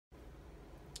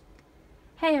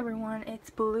Hey everyone, it's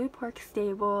Blue Park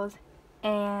Stables,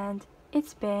 and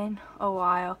it's been a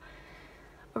while.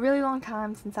 A really long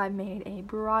time since I've made a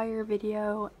Breyer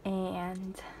video,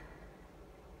 and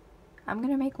I'm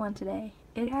gonna make one today.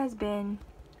 It has been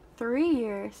 3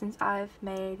 years since I've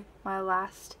made my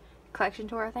last collection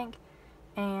tour, I think,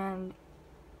 and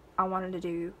I wanted to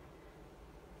do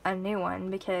a new one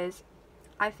because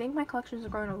I think my collection's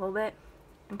grown a little bit,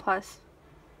 and plus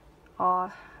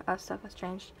all stuff has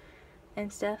changed and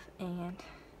stuff, and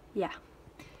yeah.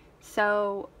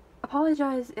 So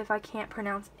apologize if I can't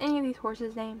pronounce any of these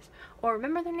horses' names or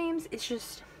remember their names.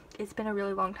 It's been a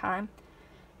really long time,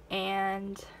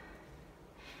 and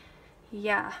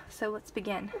yeah, so let's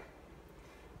begin.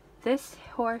 This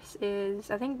horse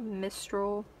is, I think,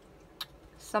 Mistral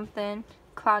something,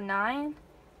 Cloud 9.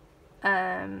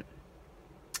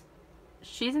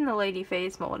 She's in the lady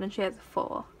phase mold, and she has a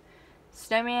full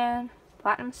Snowman,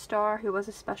 Platinum Star, who was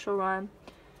a special run,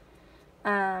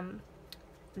 the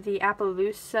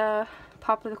Appaloosa,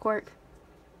 Pop of the Cork,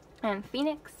 and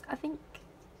Phoenix, I think.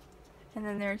 And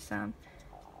then there's some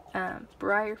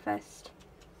Breyer Fest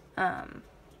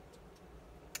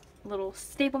little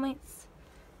stablemates.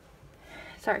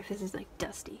 Sorry if this is like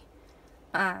dusty.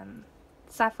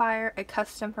 Sapphire, a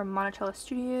custom from Monticello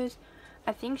Studios.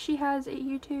 I think she has a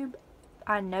YouTube.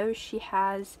 I know she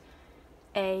has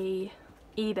a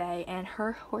eBay, and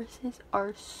her horses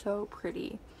are so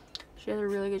pretty. She does a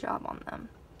really good job on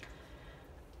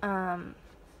them.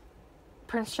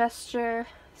 Prince Chester,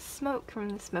 Smoke from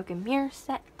the Smoke and Mirror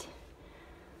set.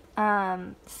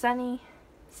 Sunny,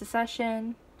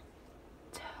 Secession,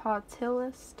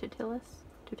 Totilis,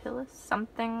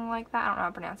 something like that. I don't know how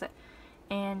to pronounce it.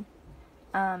 And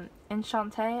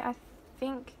Enchante, I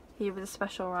think he was a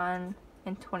special run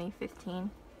in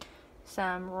 2015.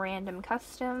 Some random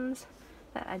customs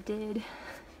that I did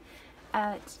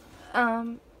at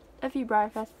a few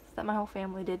Breyer Fests that my whole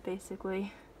family did,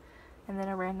 basically, and then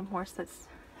a random horse that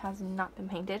has not been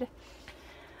painted.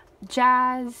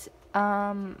 Jazz,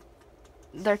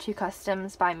 they're 2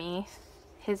 customs by me.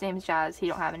 His name's Jazz. He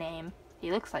don't have a name. He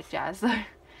looks like Jazz though.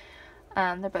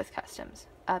 They're both customs.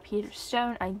 Peter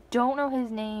Stone, I don't know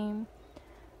his name.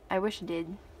 I wish I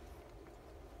did.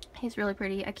 He's really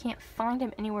pretty. I can't find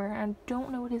him anywhere. I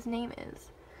don't know what his name is.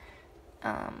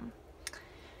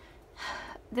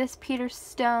 This Peter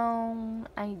Stone,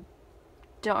 I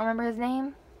don't remember his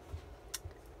name,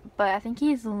 but I think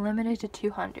he's limited to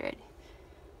 200.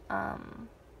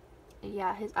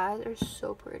 Yeah, his eyes are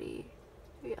so pretty.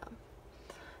 Yeah.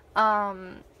 A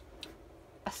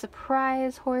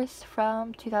surprise horse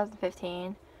from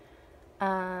 2015.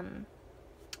 A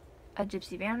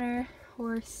Gypsy Banner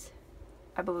horse,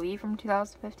 I believe, from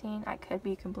 2015. I could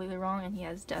be completely wrong, and he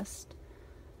has dust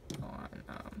on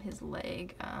his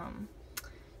leg.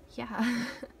 Yeah.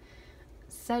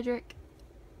 Cedric,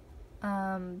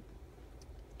 a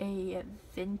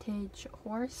vintage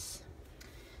horse,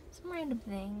 some random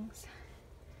things,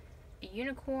 a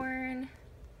unicorn,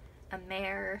 a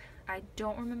mare. I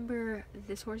don't remember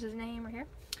this horse's name right here.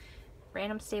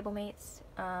 Random stablemates,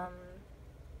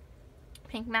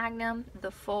 Pink Magnum,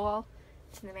 the foal,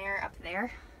 it's in the mare up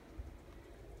there.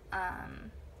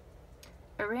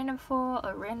 A random foal,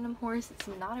 a random horse, it's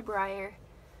not a Breyer,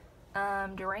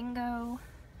 Durango,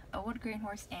 a wood grain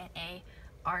horse, and a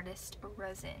artist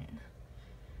resin,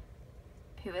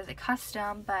 who is a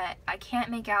custom, but I can't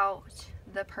make out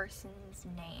the person's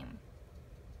name.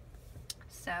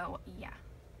 So yeah.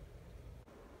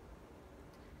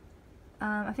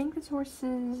 I think this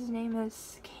horse's name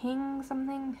is King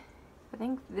something. I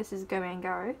think this is Go and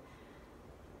Go.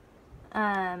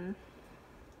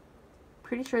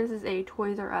 Pretty sure this is a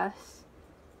Toys R Us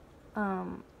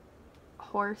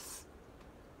horse,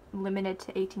 limited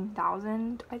to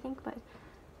 18,000, I think, but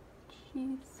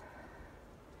jeez,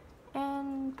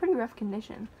 and pretty rough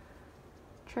condition.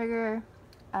 Trigger,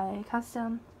 a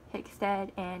custom,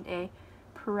 Hickstead, and a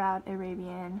Proud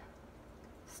Arabian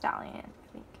Stallion, I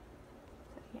think.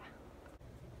 So yeah.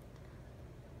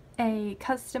 A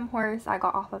custom horse I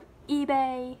got off of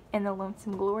eBay in the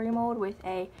Lonesome Glory mold with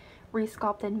a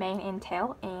resculpted mane and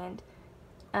tail, and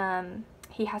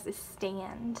he has a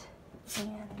stand,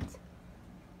 and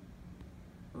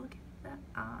look at that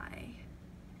eye.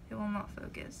 It will not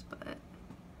focus, but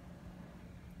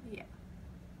yeah.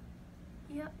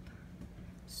 Yep.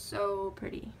 So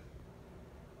pretty.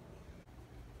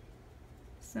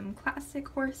 Some classic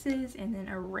horses, and then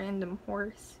a random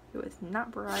horse who is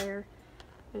not Breyer.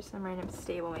 There's some random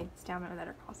stablemates down there that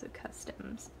are also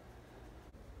customs.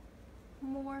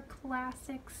 More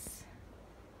classics.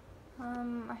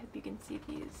 I hope you can see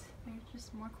these. There's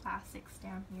just more classics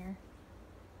down here.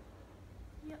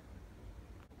 Yep.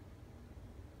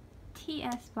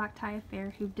 TS Black Tie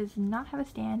Affair, who does not have a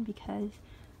stand because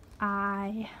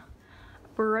I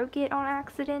broke it on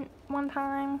accident one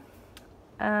time.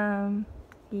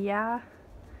 Yeah,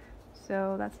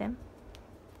 so that's him.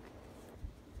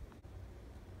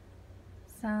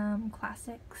 Some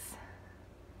classics,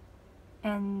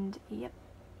 and yep.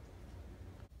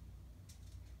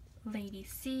 Lady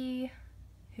C,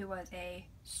 who was a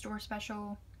store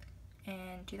special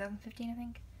in 2015, I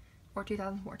think, or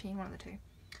 2014, one of the two.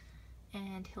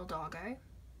 And Hildoggo.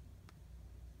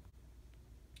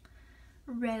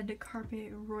 Red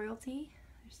Carpet Royalty.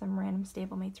 There's some random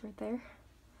stablemates right there.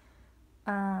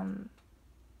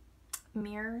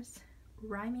 Mirrors,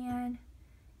 Ryman,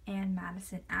 and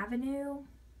Madison Avenue.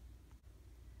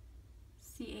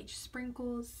 CH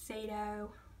Sprinkles,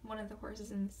 Sato, one of the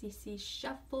horses in the CC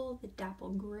Shuffle, the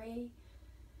Dapple Gray,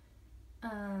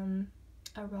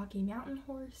 a Rocky Mountain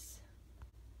horse,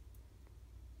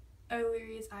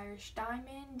 O'Leary's Irish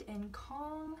Diamond and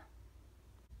Kong,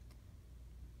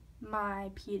 my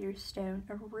Peter Stone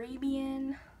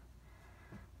Arabian,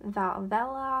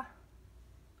 Valvella,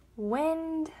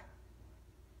 Wind,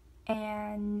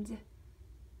 and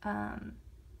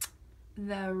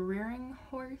the rearing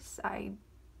horse, I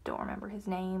don't remember his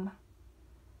name.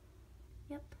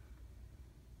 Yep.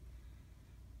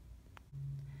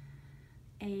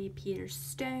 A Peter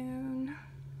Stone,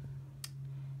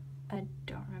 I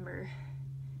don't remember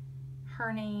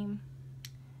her name,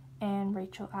 and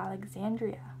Rachel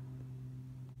Alexandria.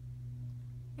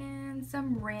 And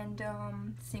some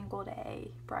random single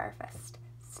day Breyerfest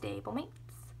stablemates.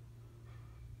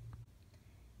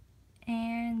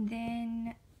 And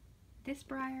then this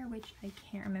Breyer, which I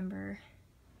can't remember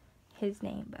his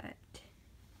name, but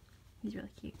he's really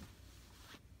cute.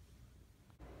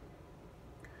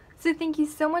 So thank you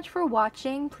so much for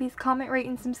watching. Please comment, rate,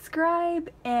 and subscribe,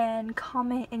 and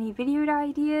comment any video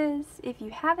ideas if you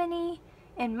have any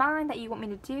in mind that you want me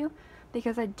to do,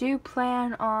 because I do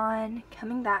plan on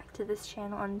coming back to this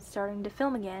channel and starting to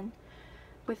film again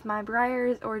with my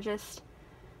Breyers, or just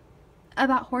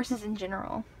about horses in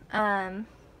general.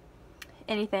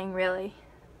 Anything really.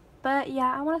 But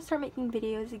yeah, I want to start making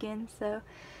videos again, so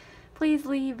please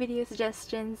leave video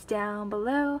suggestions down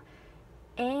below,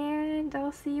 and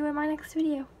I'll see you in my next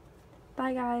video.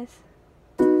 Bye guys.